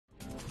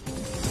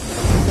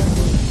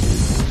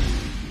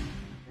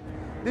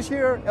This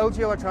year, LG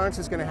Electronics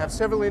is going to have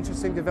several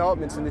interesting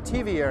developments in the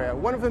TV area.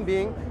 One of them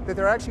being that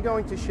they're actually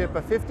going to ship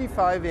a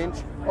 55-inch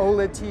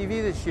OLED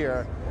TV this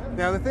year.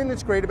 Now, the thing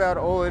that's great about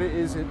OLED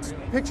is its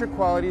picture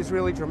quality is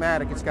really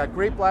dramatic. It's got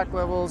great black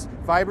levels,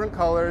 vibrant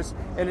colors,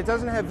 and it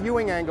doesn't have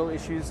viewing angle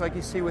issues like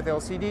you see with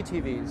LCD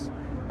TVs.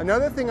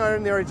 Another thing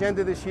on their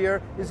agenda this year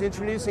is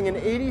introducing an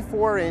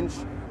 84-inch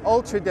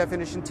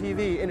ultra-definition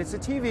TV, and it's a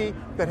TV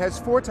that has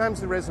 4 times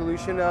the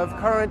resolution of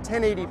current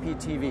 1080p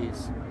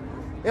TVs.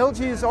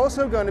 LG is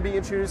also going to be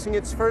introducing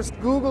its first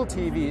Google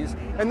TVs,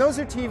 and those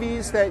are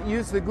TVs that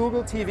use the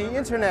Google TV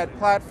Internet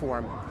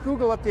platform.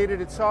 Google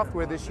updated its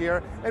software this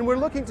year, and we're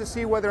looking to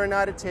see whether or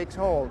not it takes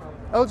hold.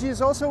 LG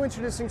is also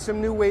introducing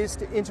some new ways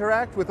to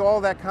interact with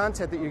all that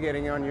content that you're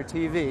getting on your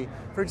TV.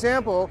 For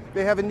example,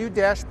 they have a new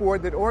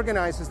dashboard that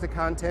organizes the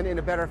content in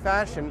a better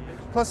fashion,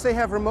 plus they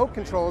have remote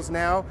controls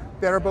now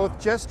that are both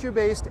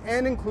gesture-based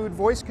and include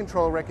voice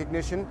control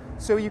recognition,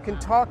 so you can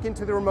talk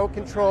into the remote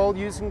control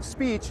using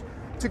speech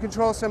to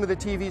control some of the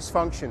TV's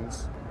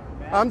functions.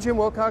 I'm Jim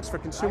Wilcox for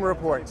Consumer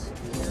Reports.